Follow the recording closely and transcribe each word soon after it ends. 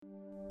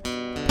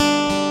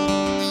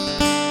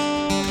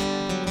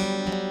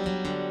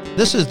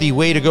This is the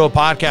Way to Go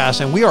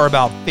podcast, and we are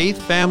about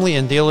faith, family,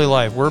 and daily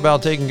life. We're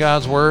about taking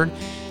God's word,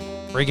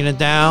 breaking it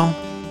down,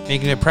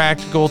 making it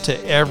practical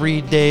to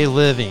everyday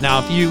living.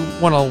 Now, if you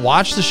want to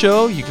watch the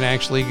show, you can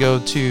actually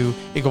go to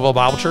Eagleville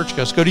Bible Church.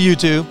 Just go to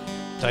YouTube,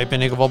 type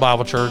in Eagleville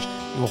Bible Church.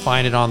 You will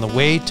find it on the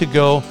Way to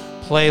Go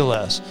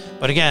playlist.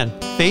 But again,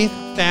 faith,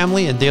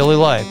 family, and daily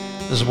life.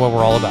 This is what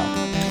we're all about.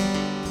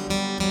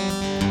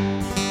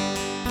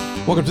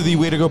 Welcome to the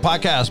Way to Go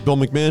podcast. Bill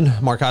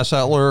McMinn, Mark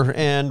Hostetler,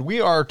 and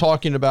we are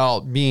talking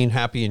about being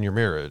happy in your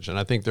marriage. And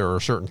I think there are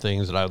certain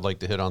things that I would like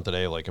to hit on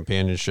today, like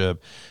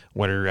companionship,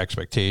 what are your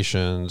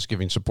expectations,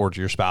 giving support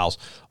to your spouse,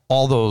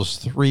 all those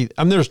three.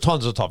 I mean, there's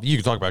tons of stuff. You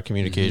can talk about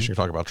communication, you can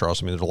talk about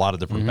trust. I mean, there's a lot of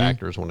different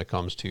factors when it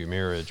comes to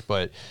marriage,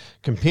 but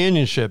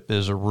companionship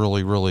is a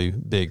really, really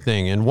big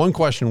thing. And one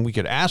question we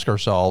could ask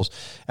ourselves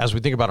as we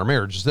think about our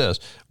marriage is this: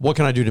 what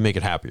can I do to make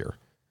it happier?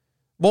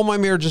 Well, my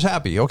marriage is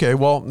happy. Okay,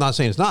 well, I'm not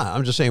saying it's not.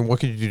 I'm just saying, what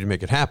could you do to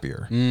make it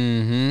happier?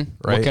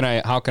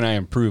 Right? How can I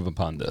improve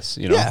upon this?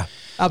 You know? Yeah,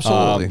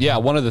 absolutely.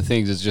 One of the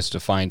things is just to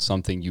find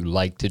something you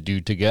like to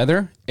do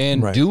together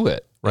and Right. do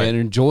it Right. and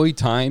enjoy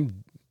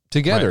time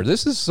together. Right.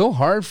 This is so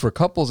hard for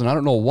couples, and I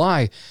don't know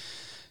why.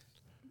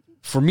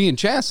 For me and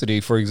Chastity,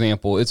 for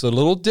example, it's a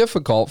little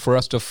difficult for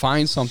us to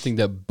find something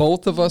that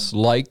both of us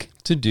like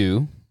to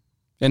do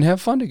and have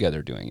fun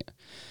together doing it.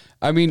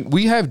 I mean,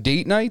 we have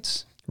date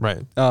nights.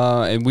 Right.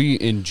 And we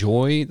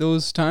enjoy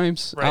those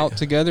times out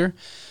together.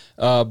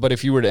 But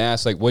if you were to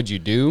ask, like, what'd you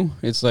do?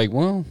 It's like,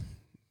 well,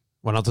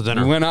 Went out to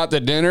dinner. we went out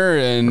to dinner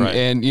and, Right.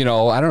 and, you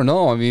know, I don't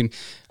know. I mean,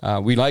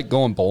 we like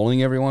going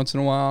bowling every once in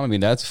a while. I mean,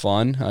 that's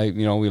fun.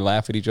 We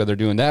laugh at each other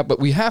doing that, but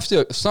we have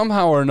to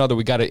somehow or another,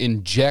 we got to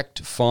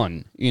inject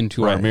fun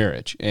into our Right.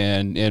 marriage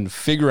and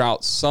figure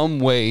out some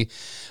way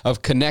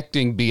of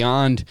connecting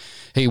beyond,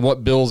 hey,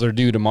 what bills are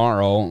due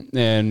tomorrow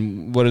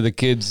and what are the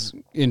kids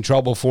in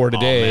trouble for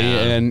today?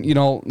 man.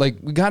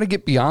 And, we got to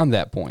get beyond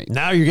that point.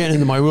 Now you're getting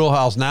into my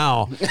wheelhouse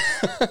now.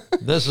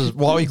 This is,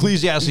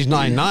 Ecclesiastes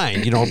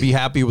 9:9, be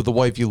happy with the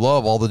wife you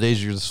love all the days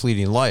of your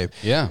fleeting life.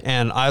 Yeah.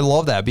 And I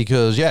love that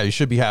because, you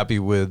should be happy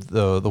with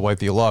the wife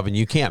that you love. And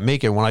you can't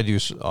make it when I do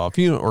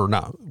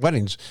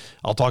weddings.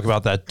 I'll talk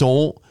about that.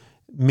 Don't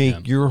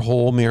make your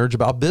whole marriage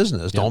about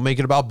business. Don't make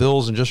it about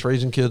bills and just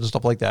raising kids and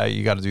stuff like that.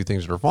 You got to do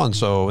things that are fun.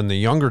 So in the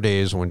younger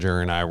days when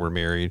Jerry and I were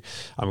married,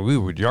 I mean, we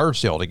would yard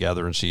sale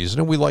together in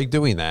season, and we liked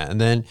doing that. And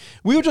then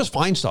we would just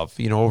find stuff,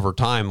 over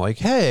time, like,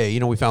 hey,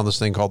 we found this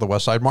thing called the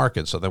West Side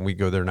Market. So then we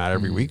go there, not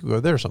every week, we go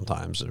there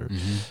sometimes, or,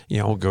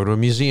 go to a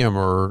museum,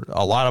 or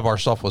a lot of our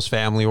stuff was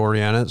family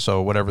oriented.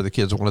 So whatever the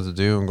kids wanted to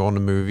do, and going to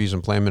movies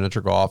and playing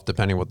miniature golf,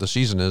 depending what the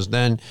season is.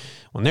 Then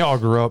when they all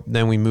grew up,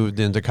 then we moved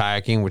into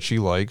kayaking, which she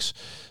likes.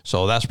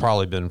 So that's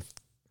probably been,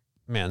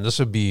 I think this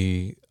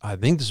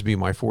would be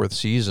my fourth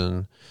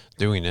season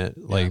doing it,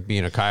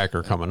 being a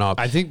kayaker coming up.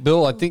 I think,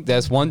 Bill,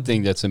 that's one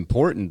thing that's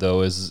important,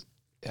 though, is,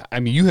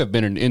 you have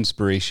been an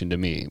inspiration to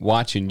me,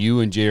 watching you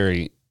and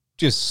Jerry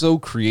just so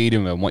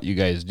creative in what you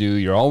guys do.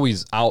 You're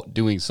always out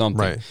doing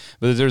something. Right.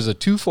 But there's a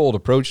twofold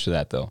approach to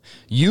that, though.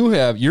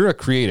 You're a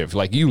creative.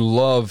 Like, you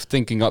love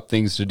thinking up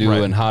things to do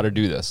Right. and how to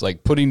do this,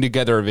 like putting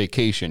together a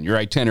vacation, your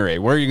itinerary,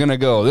 where you're going to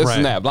go, this Right.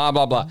 and that, blah,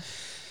 blah, blah.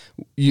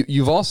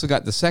 You've also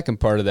got the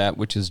second part of that,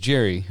 which is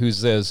Jerry, who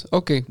says,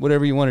 okay,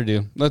 whatever you want to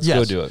do, let's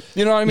go do it.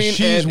 You know what I mean?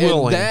 She's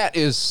willing. And that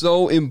is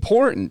so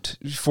important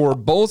for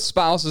both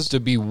spouses to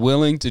be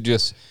willing to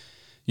just,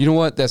 you know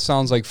what, that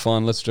sounds like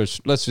fun. Let's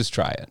just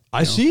try it.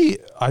 I see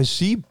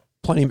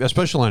plenty,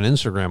 especially on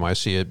Instagram, I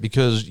see it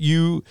because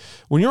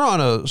when you're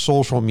on a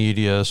social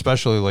media,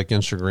 especially like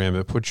Instagram,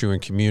 it puts you in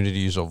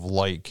communities of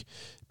like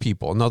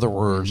people. In other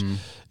words,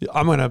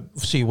 I'm going to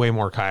see way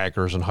more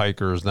kayakers and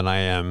hikers than I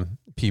am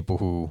people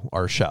who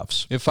are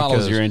chefs. It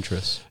follows your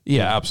interests.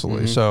 Yeah,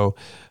 absolutely. So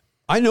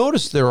I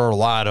noticed there are a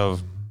lot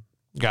of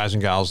guys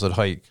and gals that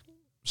hike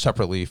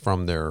separately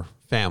from their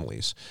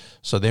families.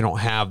 So they don't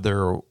have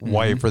their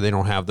wife or they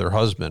don't have their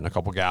husband. A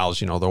couple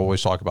gals, they'll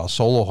always talk about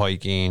solo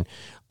hiking.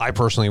 I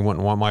personally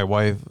wouldn't want my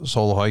wife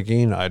solo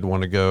hiking. I'd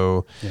want to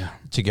go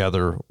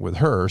together with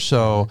her.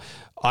 So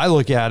I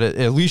look at it,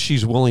 at least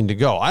she's willing to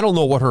go. I don't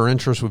know what her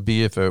interest would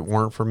be if it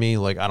weren't for me.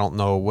 Like, I don't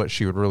know what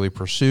she would really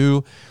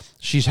pursue.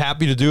 She's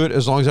happy to do it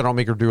as long as I don't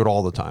make her do it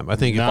all the time. I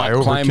think Not if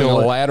I climbing a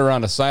overkill it, ladder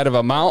on the side of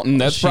a mountain,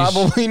 that's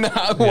probably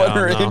not what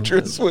her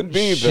interest would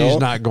be, Bill. she's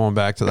not going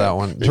back to that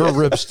one. Her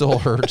rib still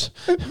hurts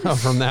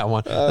from that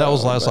one. That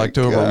was last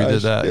October we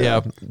did that.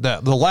 Yeah,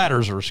 the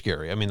ladders were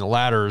scary. I mean, the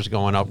ladders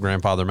going up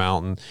Grandfather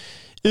Mountain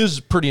is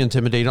pretty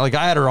intimidating. Like,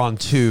 I had her on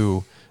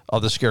 2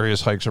 of the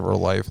scariest hikes of her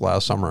life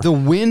last summer. The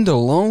wind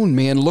alone,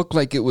 man, looked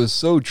like it was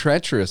so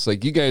treacherous.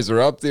 Like, you guys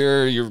are up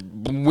there, your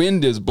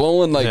wind is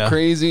blowing like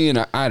crazy,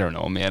 and I don't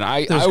know, man.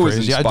 I was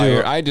crazy.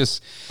 inspired. I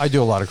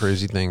do a lot of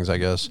crazy things, I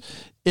guess.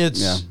 We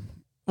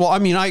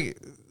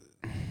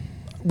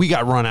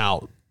got run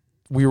out.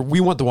 We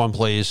went to one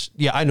place.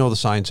 Yeah, I know the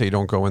signs say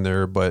don't go in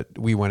there, but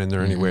we went in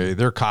there anyway.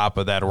 Their cop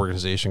of that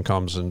organization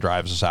comes and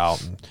drives us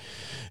out. And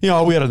you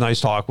know, we had a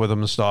nice talk with him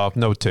and stuff.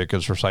 No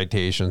tickets or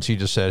citations. He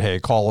just said, hey,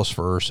 call us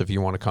first if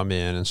you want to come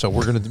in. And so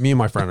me and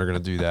my friend are going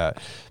to do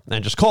that.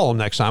 And just call him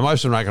next time. I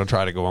was not going to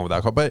try to go in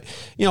without call. But,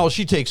 you know,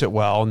 she takes it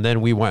well. And then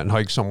we went and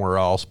hiked somewhere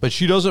else. But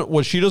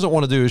what she doesn't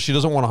want to do is she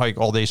doesn't want to hike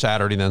all day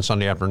Saturday and then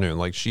Sunday afternoon.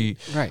 Like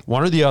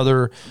one or the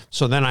other.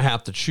 So then I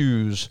have to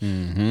choose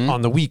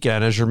on the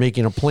weekend as you're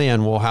making a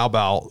plan. Well, how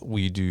about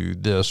we do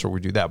this or we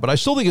do that? But I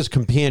still think it's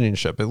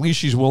companionship. At least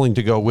she's willing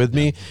to go with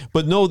me.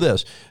 But know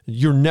this,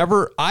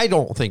 I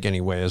don't think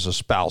anyway, as a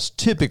spouse,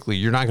 typically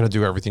you're not going to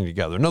do everything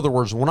together. In other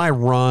words, when I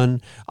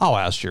run, I'll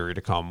ask Jerry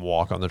to come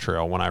walk on the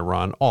trail when I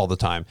run all the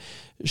time.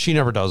 She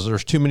never does.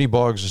 There's too many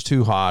bugs. It's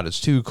too hot.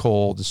 It's too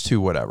cold. It's too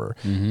whatever.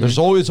 There's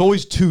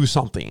always too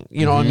something.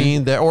 You know what I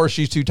mean? Or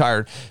she's too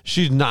tired.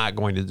 She's not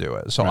going to do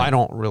it. So I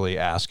don't really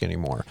ask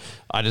anymore.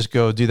 I just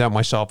go do that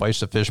myself. I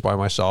used to fish by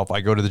myself. I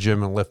go to the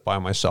gym and lift by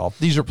myself.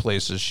 These are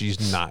places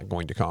she's not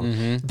going to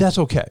come. That's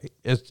okay.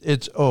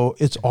 It's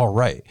all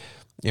right.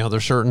 You know,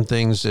 there's certain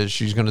things that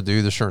she's going to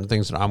do. There's certain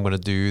things that I'm going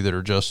to do that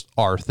are just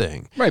our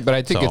thing. Right, but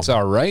I think it's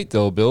all right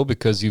though, Bill,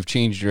 because you've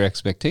changed your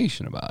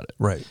expectation about it.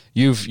 Right.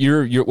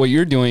 You're what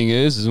you're doing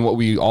is what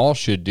we all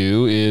should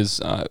do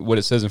is what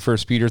it says in 1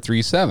 Peter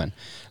 3:7.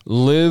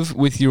 Live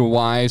with your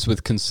wives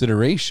with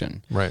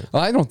consideration. Right.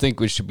 Well, I don't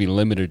think we should be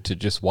limited to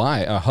just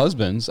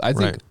husbands. I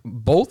think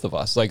both of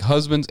us, like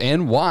husbands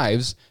and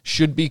wives,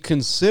 should be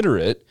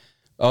considerate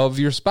of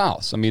your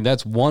spouse. I mean,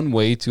 that's one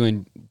way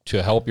to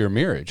help your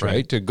marriage,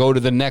 right? To go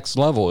to the next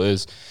level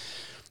is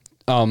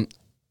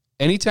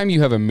anytime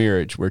you have a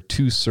marriage where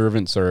two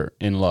servants are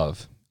in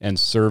love and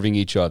serving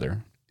each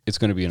other, it's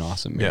going to be an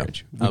awesome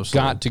marriage. We've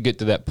got to get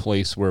to that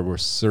place where we're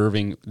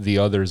serving the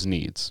other's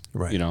needs.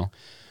 Right. You know,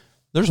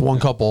 there's one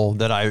couple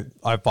that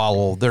I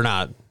follow. They're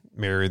not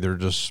married. They're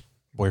just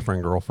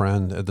boyfriend,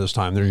 girlfriend at this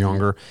time. They're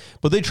younger,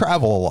 but they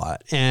travel a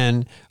lot.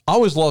 And I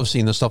always love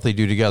seeing the stuff they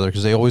do together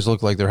because they always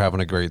look like they're having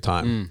a great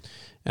time.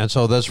 And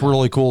so that's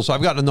really cool. So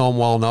I've gotten to know them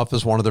well enough.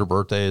 As one of their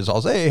birthdays,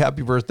 I'll say, hey,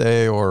 happy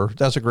birthday, or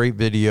that's a great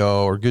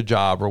video, or good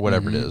job, or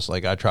whatever it is.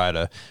 Like I try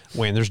to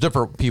weigh in. There's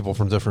different people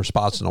from different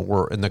spots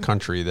in the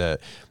country that,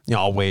 you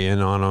know, I'll weigh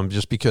in on them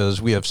just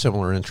because we have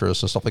similar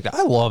interests and stuff like that.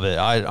 I love it.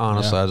 I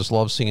just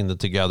love seeing the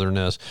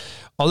togetherness.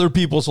 Other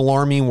people's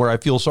alarming where I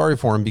feel sorry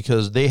for them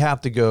because they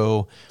have to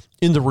go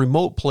in the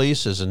remote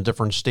places in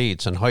different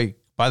states and hike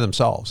by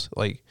themselves,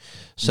 like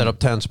set up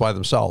tents by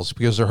themselves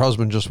because their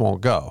husband just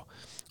won't go.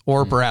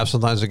 Or perhaps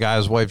sometimes the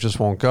guy's wife just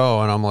won't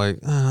go. And I'm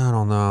like, I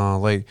don't know.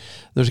 Like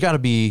there's got to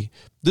be,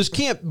 this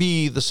can't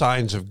be the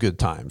signs of good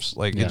times.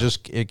 Like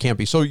it can't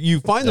be. So you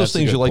find those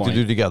things you like to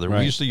do together. Right.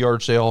 We used to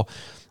yard sail.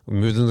 We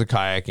moved into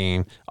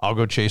kayaking. I'll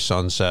go chase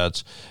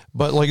sunsets.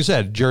 But like I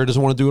said, Jared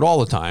doesn't want to do it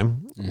all the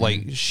time.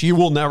 Like she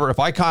will never, if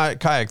I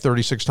kayak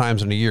 36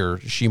 times in a year,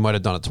 she might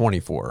have done it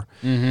 24.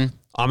 I'm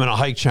in a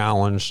hike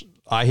challenge.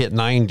 I hit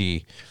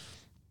 90.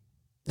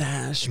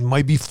 She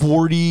might be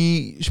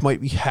 40. She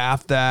might be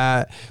half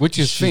that. Which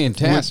is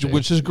fantastic.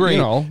 Which is great.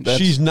 You know,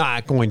 she's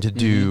not going to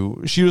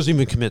do, she doesn't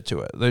even commit to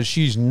it. That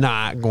she's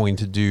not going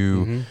to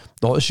do,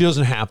 she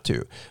doesn't have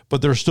to.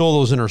 But there's still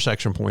those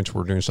intersection points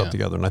where we're doing stuff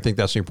together. And I think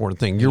that's the important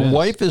thing. Your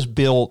wife is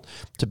built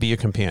to be a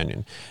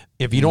companion.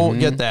 If you don't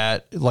get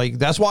that, like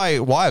that's why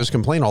wives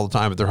complain all the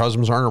time if their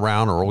husbands aren't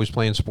around or always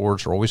playing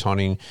sports or always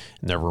hunting,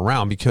 never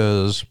around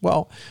because,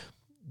 well,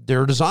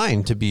 they're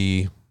designed to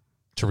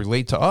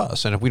relate to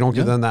us. And if we don't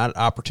give them that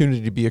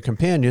opportunity to be a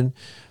companion,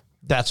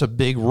 that's a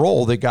big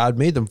role that God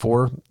made them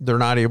for. They're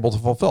not able to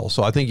fulfill.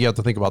 So I think you have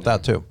to think about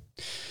that too.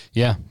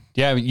 Yeah.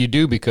 Yeah, you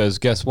do, because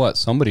guess what?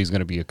 Somebody's going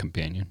to be a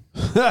companion.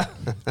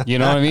 You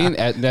know what I mean?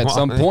 At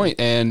some point.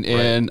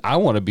 And I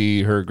want to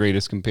be her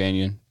greatest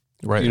companion.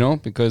 Right. You know,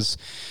 because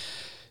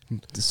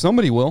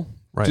somebody will.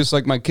 Right. Just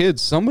like my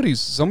kids,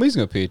 somebody's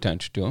going to pay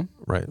attention to them.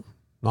 Right.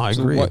 No, I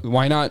agree.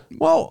 Why not?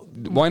 Well,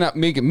 why not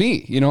make it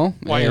me? You know.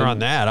 While you're on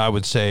that, I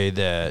would say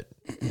that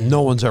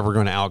no one's ever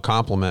going to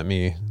out-compliment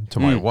me to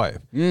my wife.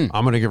 I'm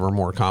going to give her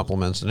more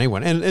compliments than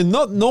anyone. And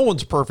no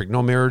one's perfect.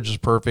 No marriage is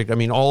perfect. I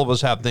mean, all of us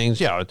have things.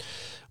 Yeah.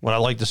 Would I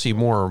like to see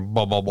more?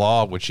 Blah blah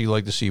blah. Would she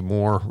like to see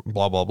more?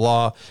 Blah blah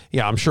blah.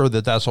 Yeah, I'm sure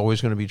that that's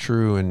always going to be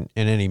true in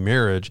any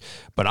marriage.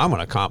 But I'm going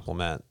to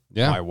compliment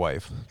my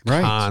wife,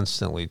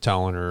 constantly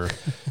telling her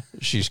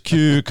she's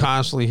cute,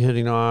 constantly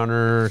hitting on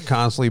her,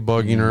 constantly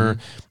bugging her,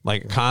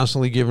 like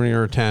constantly giving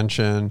her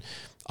attention.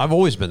 I've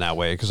always been that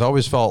way because I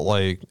always felt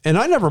like, and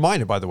I never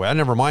minded, by the way, I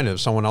never minded if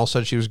someone else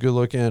said she was good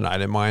looking. I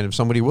didn't mind if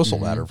somebody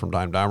whistled at her from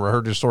time to time. I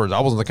heard your stories. I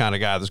wasn't the kind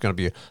of guy that's going to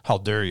be, how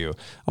dare you?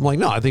 I'm like,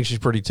 no, I think she's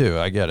pretty too.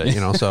 I get it, you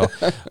know. So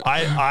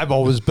I've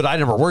always, but I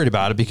never worried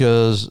about it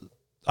because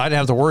I didn't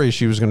have to worry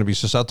she was going to be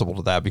susceptible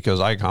to that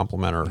because I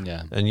compliment her.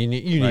 Yeah. And you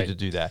need to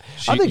do that.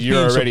 I think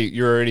you're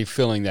already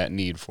filling that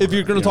need for if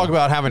you're going to talk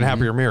about having a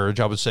happier marriage,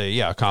 I would say,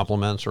 yeah,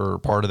 compliments are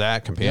part of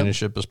that.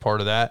 Companionship is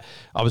part of that.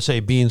 I would say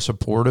being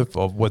supportive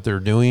of what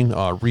they're doing.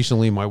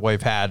 Recently, my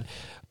wife had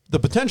the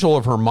potential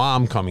of her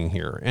mom coming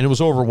here, and it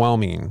was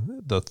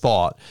overwhelming, the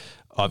thought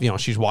of, you know,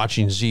 she's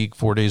watching Zeke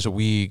 4 days a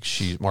week.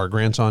 She's our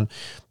grandson,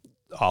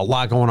 a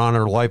lot going on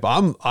in her life.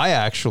 I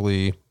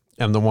actually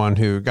am the one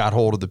who got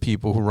hold of the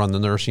people who run the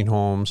nursing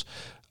homes.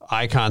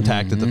 I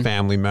contacted the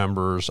family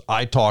members.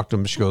 I talked to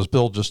them. She goes,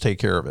 Bill, just take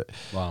care of it.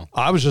 Wow.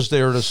 I was just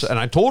there and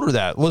I told her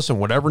that, listen,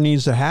 whatever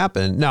needs to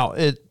happen. Now,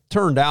 it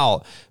turned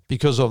out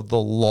because of the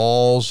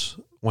laws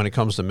when it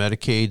comes to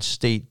Medicaid,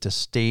 state to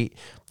state,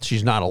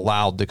 she's not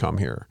allowed to come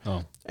here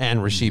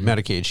and receive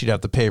Medicaid. She'd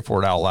have to pay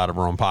for it out of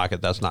her own pocket.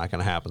 That's not going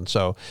to happen.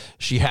 So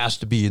she has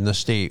to be in the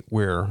state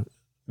where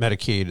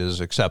Medicaid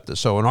is accepted.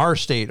 So in our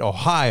state,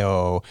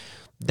 Ohio,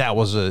 it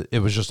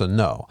was just a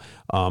no.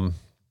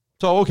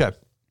 Okay.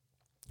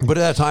 But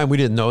at that time, we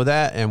didn't know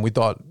that, and we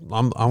thought,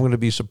 I'm going to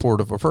be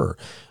supportive of her.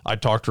 I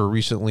talked to her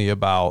recently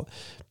about,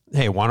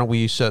 hey, why don't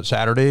we set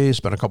Saturdays,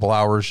 spend a couple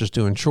hours just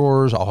doing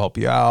chores? I'll help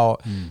you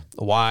out.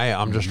 Why?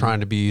 I'm just trying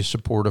to be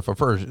supportive of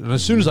her. And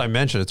as soon as I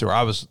mentioned it to her,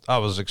 I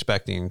was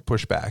expecting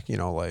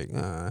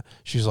pushback.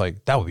 She's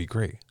like, that would be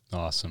great.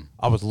 Awesome.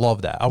 I would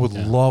love that. I would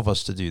love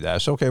us to do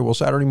that. So, okay, well,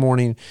 Saturday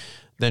morning,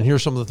 then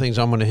here's some of the things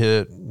I'm going to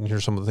hit, and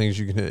here's some of the things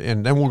you can hit,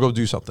 and then we'll go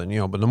do something,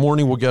 But in the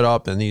morning we'll get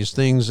up, and these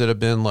things that have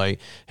been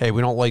like, hey,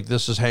 we don't like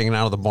this is hanging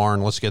out of the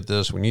barn. Let's get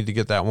this. We need to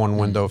get that one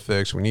window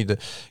fixed. We need to,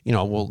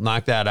 we'll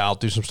knock that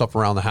out, do some stuff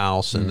around the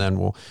house, and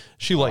then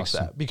she likes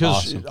that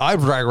because I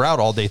drag her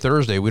out all day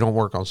Thursday. We don't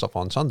work on stuff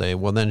on Sunday.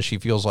 Well, then she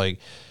feels like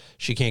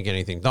she can't get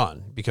anything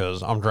done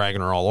because I'm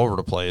dragging her all over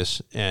the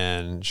place,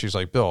 and she's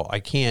like, Bill,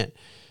 I can't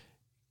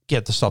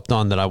get the stuff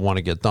done that I want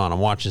to get done. I'm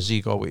watching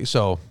Zeke all week.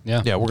 So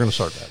yeah, we're going to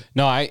start that.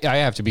 No, I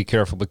have to be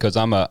careful because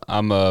I'm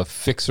a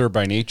fixer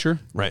by nature.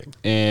 Right.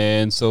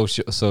 And so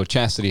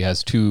Chastity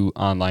has 2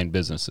 online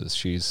businesses.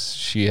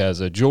 She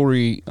has a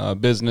jewelry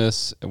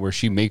business where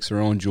she makes her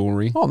own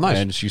jewelry. Oh, nice.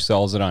 And she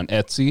sells it on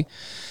Etsy,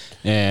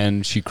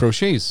 and she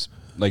crochets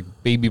like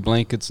baby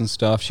blankets and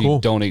stuff. She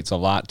donates a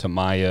lot to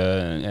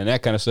Maya and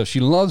that kind of stuff. She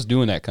loves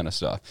doing that kind of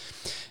stuff.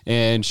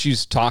 And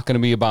she's talking to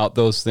me about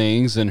those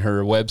things and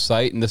her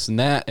website and this and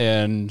that,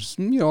 and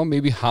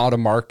maybe how to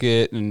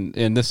market and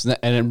this and that.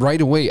 And then right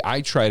away,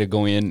 I try to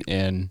go in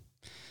and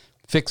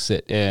fix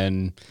it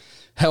and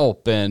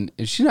help. And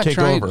she's not Take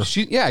trying. over.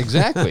 Yeah,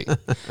 exactly.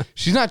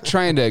 She's not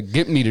trying to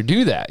get me to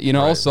do that,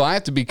 Right. So I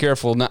have to be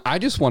careful. Now, I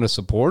just want to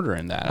support her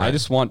in that.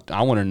 Right.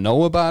 I want to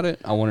know about it.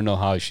 I want to know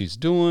how she's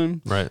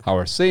doing. Right. How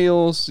her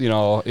sales.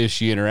 Is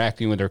she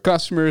interacting with her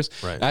customers?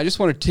 Right. I just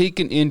want to take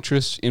an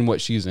interest in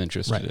what she's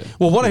interested in.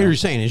 Well, what I hear you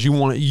saying is you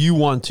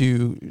want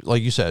to,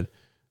 like you said,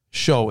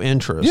 show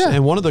interest. Yeah.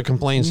 And one of the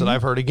complaints that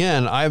I've heard,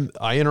 again,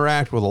 I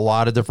interact with a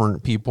lot of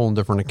different people and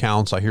different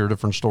accounts. I hear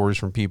different stories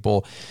from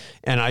people,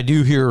 and I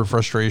do hear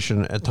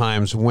frustration at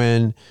times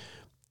when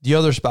the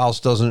other spouse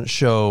doesn't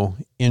show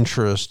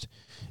interest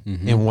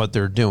in what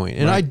they're doing.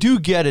 And I do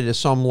get it at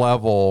some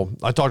level.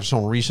 I talked to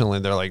someone recently,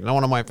 they're like, no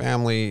one in my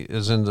family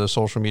is into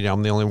social media.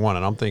 I'm the only one.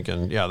 And I'm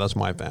thinking, yeah, that's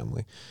my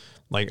family.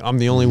 Like, I'm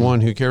the only one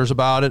who cares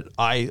about it.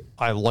 I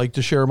like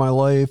to share my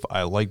life.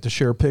 I like to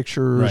share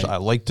pictures. Right. I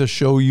like to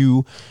show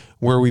you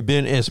where we've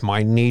been. It's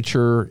my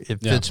nature.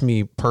 It fits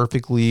me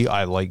perfectly.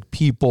 I like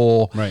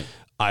people. Right.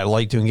 I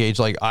like to engage.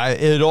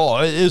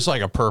 It's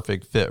like a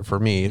perfect fit for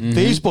me.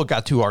 Facebook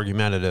got too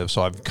argumentative,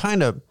 so I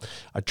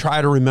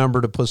try to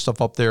remember to put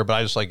stuff up there, but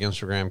I just like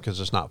Instagram because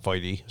it's not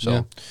fighty.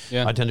 So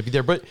I tend to be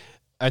there. But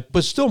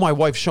still, my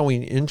wife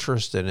showing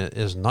interest in it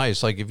is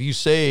nice. Like if you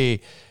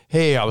say,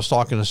 hey, I was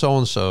talking to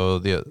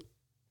so-and-so,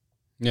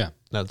 I'm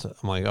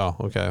like, oh,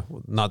 okay.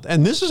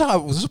 And this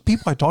is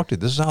people I talk to.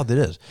 This is how it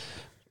is.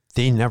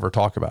 They never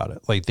talk about it.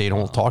 Like they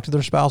don't talk to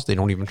their spouse. They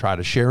don't even try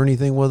to share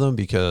anything with them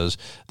because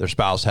their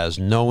spouse has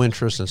no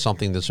interest in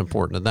something that's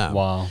important to them.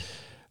 Wow.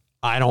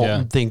 I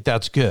don't think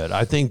that's good.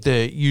 I think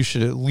that you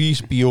should at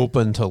least be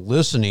open to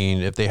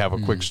listening if they have a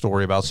quick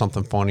story about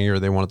something funny or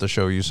they wanted to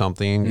show you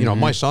something.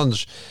 My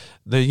sons,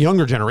 the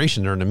younger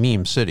generation, they're in a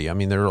meme city. I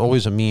mean, there's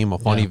always a meme, a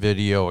funny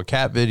video, a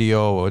cat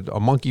video, a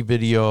monkey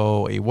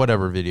video, a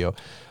whatever video.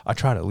 I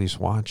try to at least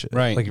watch it.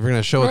 Right. Like if you're going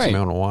to show it to me, I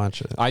want to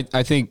watch it.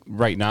 I think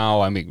right now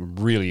I'm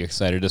really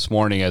excited. This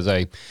morning as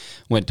I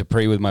went to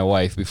pray with my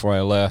wife before I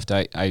left,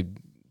 I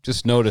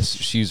just noticed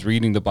she's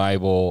reading the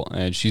Bible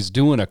and she's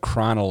doing a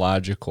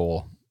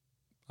chronological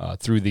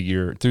through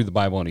the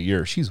Bible in a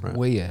year. She's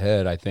way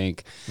ahead, I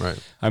think. Right.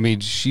 I mean,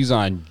 she's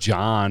on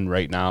John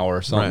right now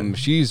or something. Right.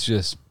 She's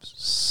just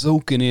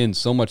soaking in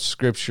so much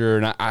scripture,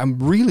 and I'm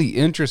really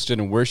interested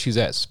in where she's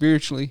at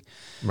spiritually.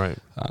 Right.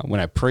 When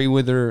I pray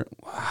with her,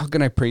 how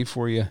can I pray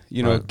for you?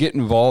 Get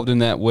involved in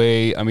that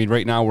way. I mean,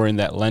 right now we're in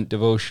that Lent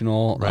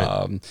devotional.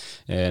 Right.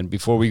 And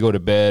before we go to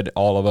bed,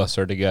 all of us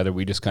are together.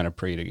 We just kind of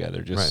pray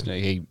together. Just,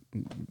 hey,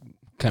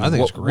 kind of,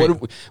 it's great.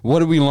 What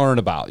did we learn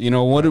about?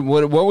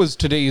 What was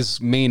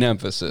today's main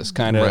emphasis?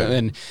 Kind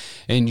of,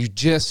 and you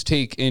just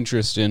take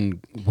interest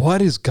in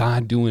what is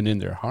God doing in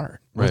their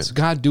heart? What's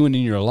God doing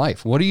in your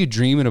life? What are you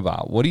dreaming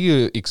about? What are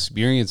you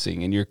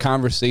experiencing in your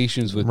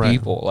conversations with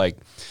people? Like,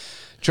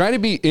 try to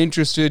be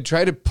interested.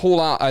 Try to pull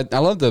out. I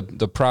love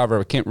the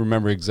proverb. I can't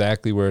remember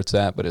exactly where it's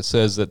at, but it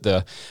says that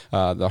the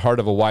heart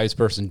of a wise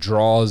person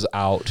draws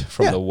out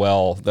from the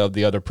well of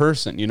the other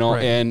person.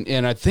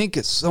 And I think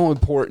it's so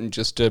important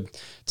just to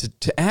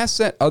ask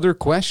that other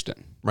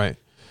question. Right.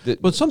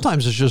 But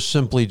sometimes it's just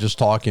simply just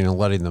talking and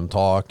letting them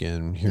talk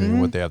and hearing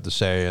what they have to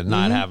say and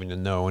not having to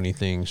know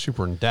anything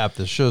super in depth.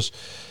 It's just,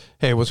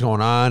 hey, what's going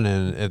on?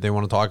 And if they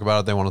want to talk about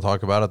it, they want to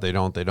talk about it. They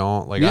don't, they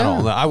don't. Like,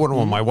 I wouldn't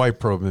want my wife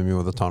probing me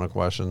with a ton of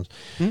questions.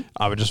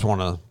 I would just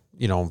want to,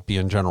 be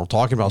in general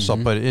talking about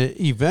stuff. But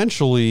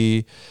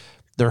eventually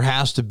there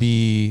has to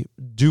be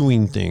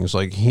doing things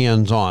like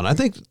hands-on. I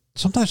think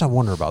sometimes I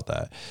wonder about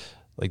that.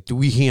 Like, do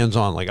we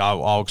hands-on? Like,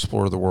 I'll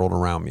explore the world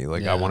around me.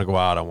 Like, I want to go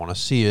out. I want to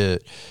see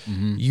it.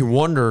 You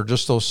wonder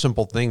just those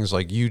simple things.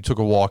 Like, you took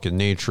a walk in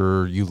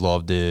nature. You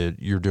loved it.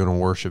 You're doing a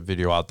worship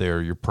video out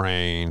there. You're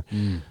praying.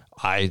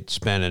 I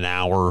spent an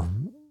hour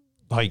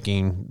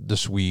hiking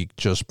this week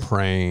just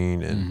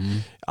praying,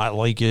 and I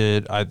like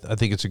it. I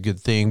think it's a good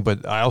thing.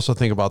 But I also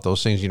think about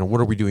those things, what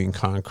are we doing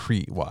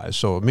concrete-wise?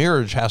 So a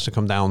marriage has to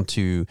come down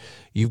to,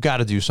 you've got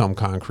to do some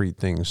concrete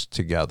things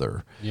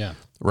together. Yeah.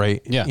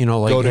 Right? Yeah.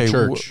 Like, go to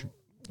church.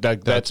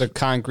 That's a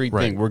concrete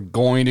thing. We're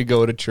going to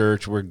go to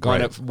church. We're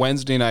going to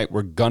Wednesday night.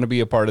 We're going to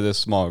be a part of this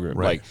small group.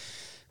 Like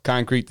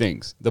concrete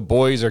things. The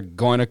boys are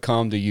going to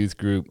come to youth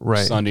group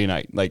Sunday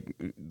night. Like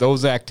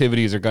those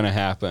activities are going to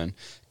happen.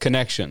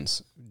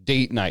 Connections,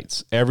 date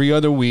nights every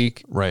other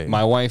week.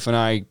 My wife and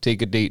I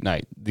take a date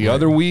night. The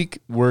other week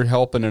we're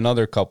helping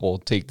another couple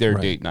take their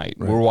date night.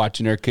 We're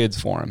watching their kids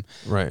for them.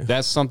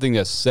 That's something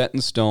that's set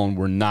in stone.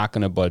 We're not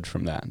going to budge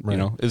from that.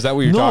 Is that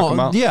what you're talking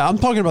about? Yeah, I'm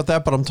talking about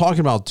that, but I'm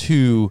talking about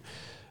too,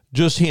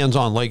 just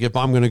hands-on. Like if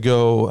I'm going to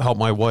go help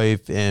my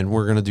wife and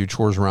we're going to do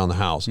chores around the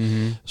house,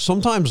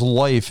 sometimes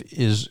life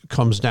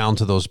comes down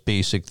to those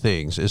basic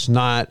things. It's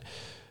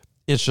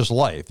just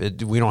life.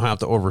 We don't have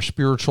to over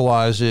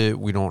spiritualize it.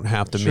 We don't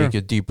have to make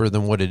it deeper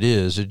than what it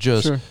is. It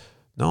just,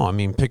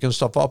 picking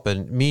stuff up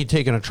and me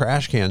taking a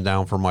trash can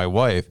down for my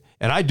wife.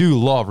 And I do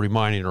love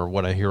reminding her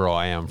what a hero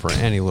I am for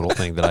any little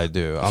thing that I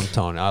do. I'm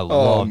telling you, I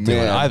love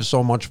doing it. I have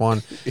so much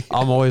fun.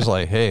 I'm always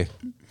like, hey,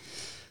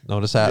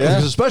 notice that,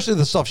 especially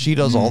the stuff she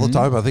does all the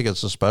time. I think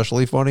it's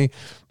especially funny.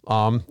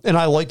 And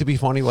I like to be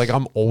funny. Like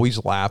I'm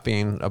always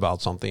laughing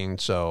about something.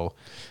 So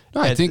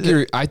no, I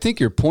think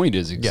your point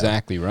is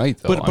exactly right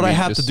though. But I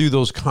have to do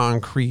those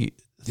concrete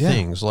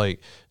things like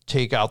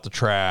take out the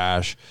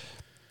trash,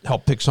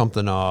 help pick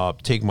something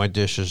up, take my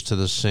dishes to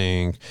the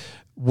sink,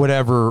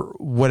 whatever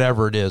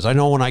it is. I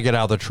know when I get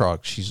out of the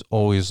truck, she's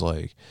always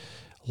like,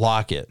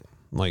 lock it.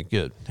 I'm like,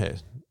 good. Hey,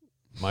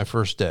 my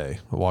first day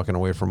walking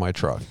away from my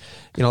truck.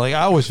 Like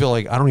I always feel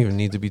like I don't even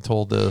need to be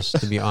told this,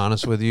 to be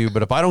honest with you.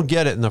 But if I don't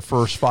get it in the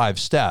first 5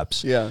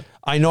 steps,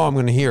 I know I'm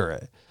going to hear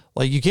it.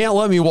 Like you can't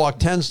let me walk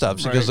 10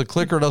 steps because the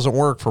clicker doesn't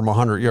work from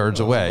 100 yards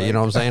away. You know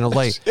what I'm saying? I'm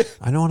like,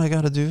 I know what I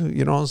got to do.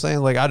 You know what I'm saying?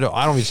 Like I don't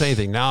even say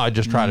anything now. I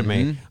just try to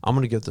I'm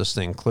going to get this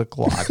thing click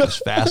lock as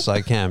fast as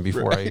I can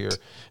before I hear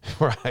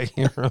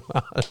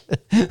about it.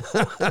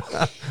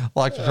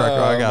 Lock the truck.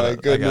 I got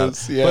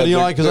it. Yeah,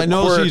 but because I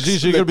know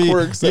she's going to be,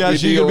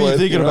 she's going to be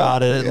thinking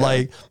about it.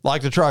 Like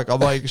lock the truck. I'm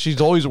like, she's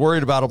always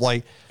worried about it. I'm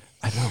like,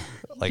 I know.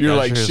 Like you're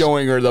like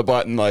showing her the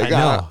button. Like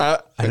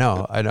I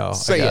know.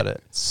 Say I got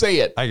it. Say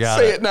it. I got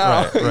Say it. it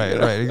now.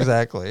 Right.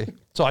 Exactly.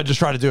 So I just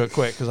try to do it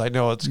quick because I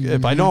know it's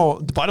if I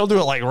don't do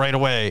it like right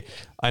away,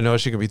 I know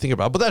she can be thinking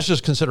about it. But that's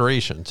just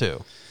consideration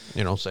too.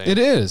 Saying it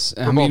is.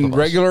 I mean,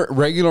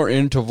 regular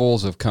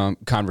intervals of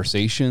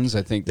conversations.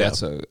 I think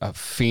that's a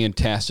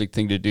fantastic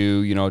thing to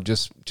do.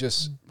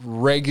 Just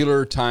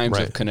regular times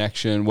of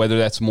connection, whether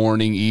that's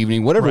morning,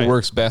 evening, whatever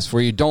works best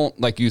for you.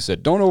 Don't, like you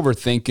said, don't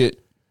overthink it.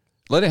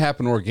 Let it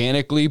happen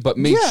organically, but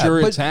make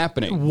sure it's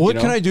happening. What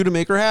can I do to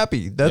make her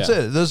happy? That's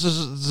it. This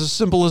is as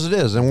simple as it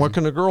is. And what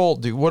can a girl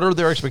do? What are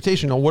their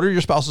expectations? What are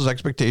your spouse's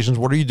expectations?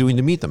 What are you doing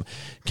to meet them?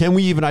 Can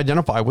we even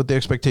identify what the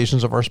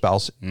expectations of our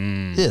spouse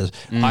is?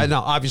 I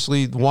now,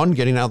 obviously,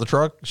 getting out of the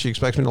truck, she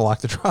expects me to lock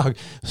the truck.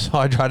 So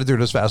I try to do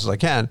it as fast as I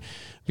can.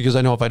 Because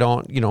I know if I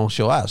don't,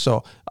 she'll ask.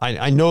 So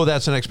I know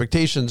that's an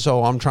expectation.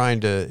 So I'm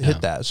trying to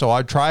hit that. So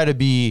I try to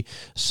be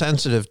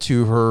sensitive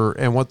to her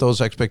and what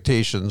those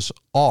expectations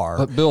are.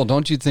 But Bill,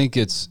 don't you think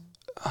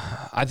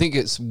I think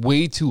it's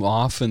way too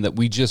often that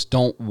we just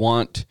don't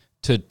want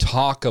to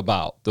talk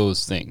about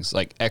those things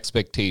like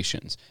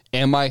expectations.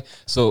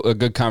 So a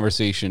good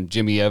conversation,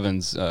 Jimmy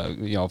Evans,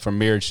 from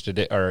Marriage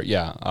Today, or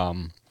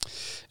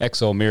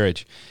XO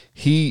Marriage.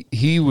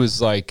 He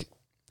was like,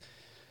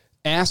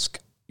 ask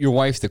your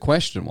wife the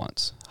question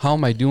once, how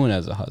am I doing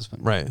as a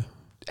husband? Right.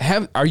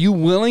 Are you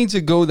willing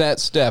to go that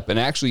step and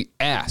actually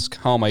ask,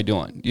 how am I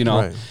doing?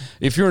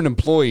 If you're an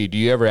employee, do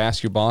you ever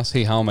ask your boss,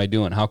 hey, how am I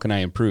doing? How can I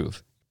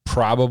improve?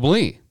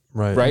 Probably.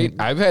 Right.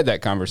 I've had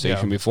that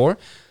conversation before.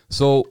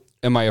 So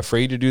am I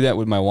afraid to do that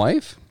with my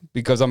wife?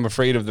 Because I'm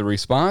afraid of the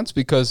response,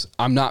 because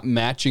I'm not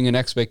matching an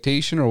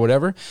expectation or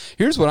whatever.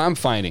 Here's what I'm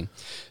finding.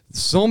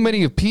 So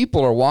many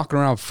people are walking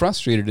around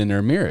frustrated in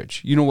their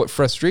marriage. You know what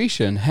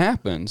frustration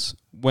happens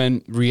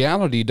when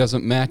reality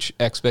doesn't match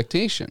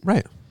expectation.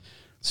 Right.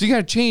 So you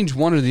got to change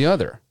one or the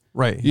other.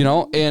 Right. You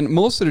know, and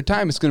most of the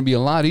time it's going to be a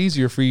lot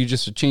easier for you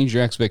just to change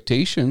your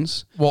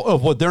expectations. Well,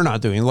 of what they're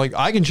not doing. Like,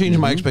 I can change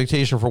my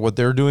expectation for what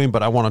they're doing,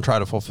 but I want to try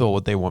to fulfill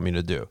what they want me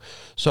to do.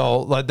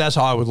 So, like, that's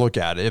how I would look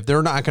at it. If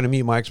they're not going to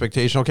meet my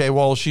expectation, okay,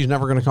 well, she's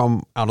never going to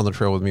come out on the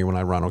trail with me when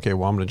I run. Okay,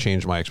 well, I'm going to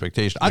change my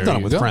expectation. I've done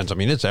it with friends. I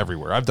mean, it's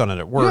everywhere. I've done it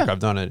at work. I've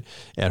done it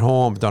at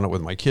home. I've done it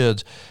with my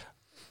kids.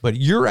 But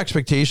your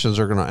expectations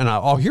are going to, and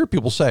I'll hear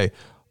people say,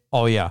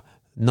 oh, yeah,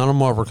 none of them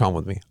will ever come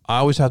with me. I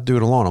always have to do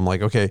it alone. I'm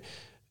like, okay,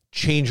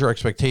 change your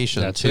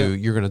expectation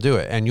you're going to do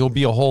it, and you'll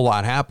be a whole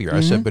lot happier.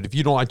 I said, but if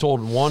you don't, I told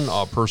one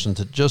person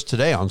just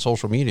today on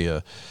social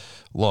media,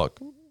 look,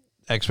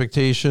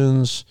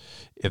 expectations,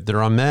 if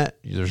they're unmet,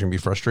 there's going to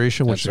be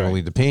frustration, which is going to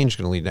lead to pain, it's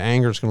going to lead to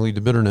anger, it's going to lead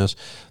to bitterness.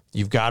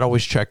 You've got to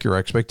always check your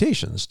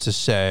expectations to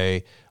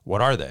say, what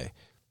are they?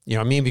 You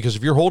know what I mean? Because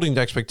if you're holding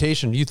the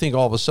expectation, you think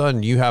all of a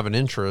sudden you have an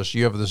interest,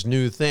 you have this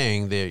new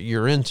thing that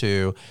you're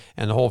into,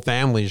 and the whole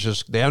family is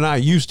just, they're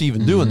not used to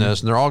even doing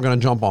this, and they're all going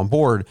to jump on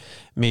board.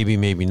 Maybe,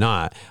 maybe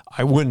not.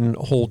 I wouldn't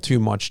hold too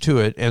much to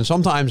it. And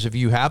sometimes if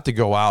you have to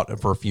go out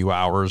for a few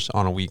hours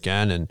on a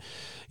weekend, and,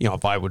 you know,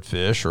 if I would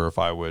fish or if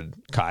I would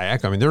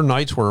kayak, I mean, there are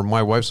nights where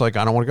my wife's like,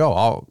 I don't want to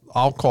go.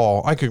 I'll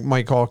call,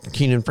 might call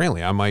Keenan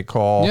Franley. I might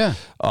call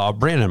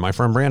Brandon, my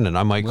friend Brandon.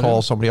 I might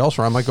call somebody else,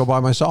 or I might go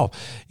by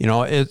myself. You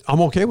know,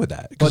 I'm okay with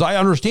that because I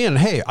understand,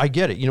 hey, I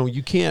get it. You know,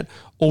 you can't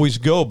always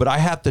go, but I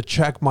have to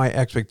check my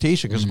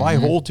expectation, because if I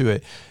hold to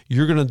it,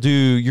 you're going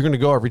to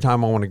go every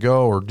time I want to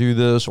go or do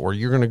this, or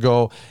you're going to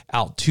go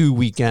out 2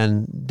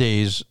 weekend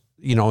days,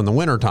 you know, in the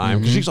wintertime.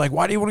 Because she's like,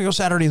 why do you want to go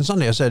Saturday and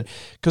Sunday? I said,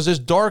 because it's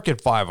dark at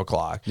 5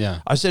 o'clock.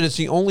 Yeah. I said, it's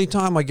the only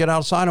time I get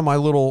outside of my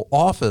little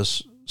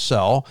office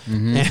cell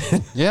and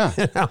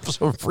have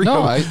some freedom.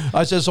 No,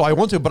 I said, so I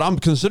want to, but I'm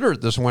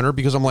considerate this winter,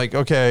 because I'm like,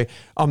 okay,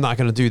 I'm not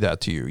going to do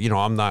that to you. You know,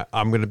 I'm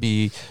going to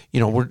be, you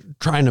know, we're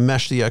trying to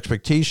mesh the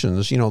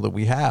expectations, you know, that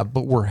we have,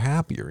 but we're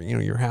happier. You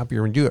know, you're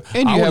happier when you do it.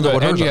 And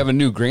you have a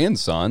new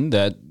grandson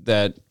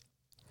that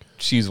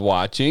she's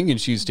watching and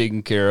she's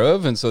taking care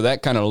of, and so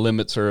that kind of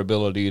limits her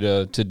ability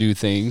to do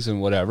things and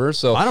whatever.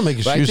 So I don't make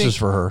excuses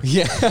for her.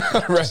 Yeah,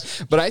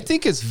 right. But I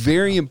think it's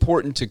very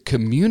important to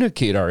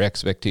communicate our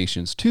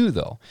expectations too,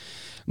 though.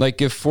 Like,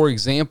 if, for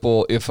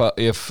example,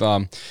 if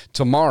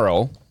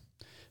tomorrow,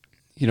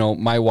 you know,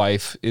 my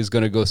wife is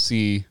going to go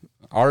see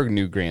our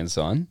new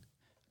grandson,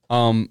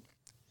 and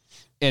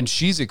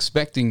she's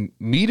expecting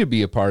me to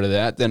be a part of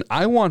that, then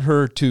I want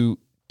her to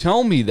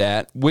tell me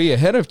that way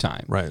ahead of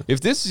time. Right.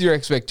 If this is your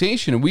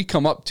expectation and we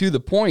come up to the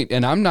point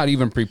and I'm not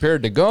even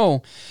prepared to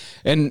go,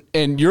 and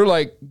you're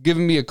like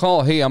giving me a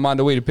call, hey, I'm on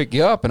the way to pick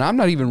you up, and I'm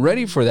not even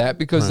ready for that,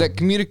 because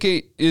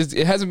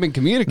it hasn't been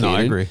communicated. No,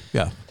 I agree.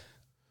 Yeah.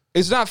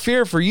 It's not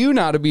fair for you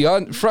now to be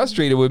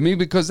frustrated with me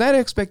because that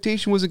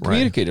expectation wasn't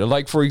communicated.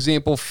 Like, for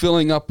example,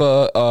 filling up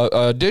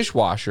a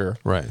dishwasher.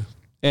 Right.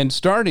 And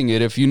starting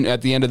it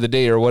at the end of the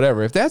day or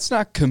whatever. If that's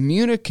not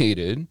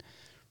communicated,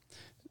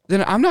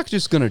 then I'm not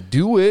just going to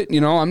do it.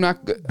 You know, I'm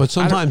not. But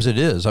sometimes it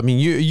is. I mean,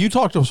 you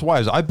talk to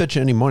wives. I bet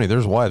you any money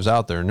there's wives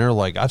out there, and they're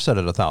like, I've said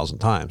it 1,000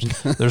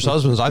 times. There's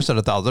husbands I've said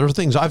 1,000. There's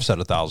things I've said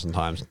 1,000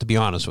 times, to be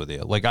honest with you.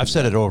 Like, I've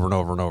said it over and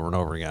over and over and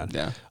over again.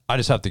 Yeah. I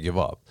just have to give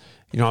up.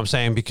 You know what I'm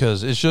saying?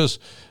 Because it's just,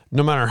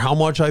 no matter how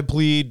much I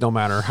plead, no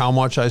matter how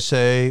much I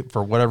say,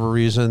 for whatever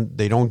reason,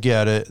 they don't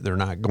get it. They're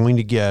not going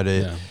to get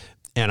it. Yeah.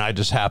 And I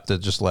just have to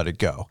just let it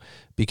go,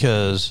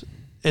 because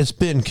it's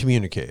been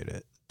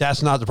communicated.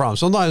 That's not the problem.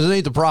 Sometimes it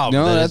ain't the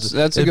problem. No, that's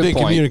a good been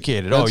point.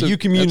 Communicated. You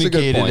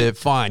communicated it,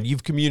 fine.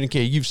 You've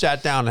communicated. You've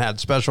sat down and had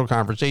special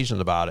conversations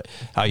about it,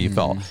 how you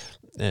felt.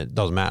 It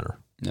doesn't matter.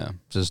 Yeah.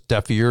 Just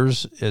deaf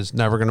ears is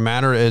never going to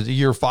matter. As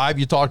year 5,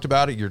 you talked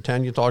about it. Year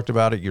 10, you talked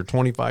about it. Year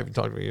 25, you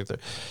talked about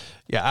it.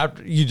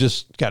 You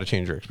just got to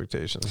change your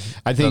expectations.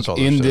 I think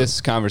in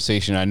this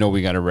conversation, I know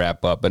we got to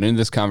wrap up, but in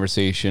this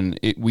conversation,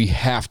 we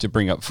have to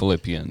bring up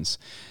Philippians.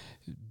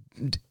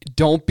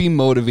 Don't be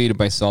motivated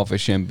by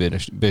selfish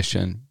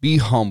ambition. Be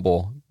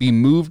humble. Be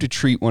moved to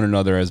treat one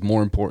another as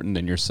more important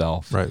than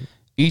yourself. Right.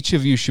 Each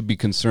of you should be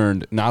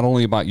concerned not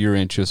only about your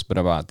interests, but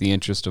about the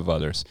interest of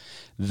others.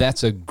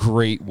 That's a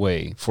great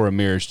way for a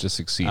marriage to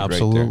succeed.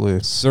 Absolutely. Right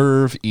there.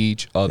 Serve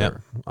each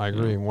other. Yep, I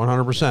agree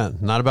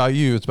 100%. Not about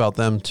you. It's about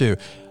them too.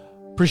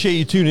 Appreciate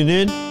you tuning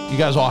in. You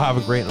guys all have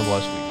a great and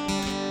blessed week.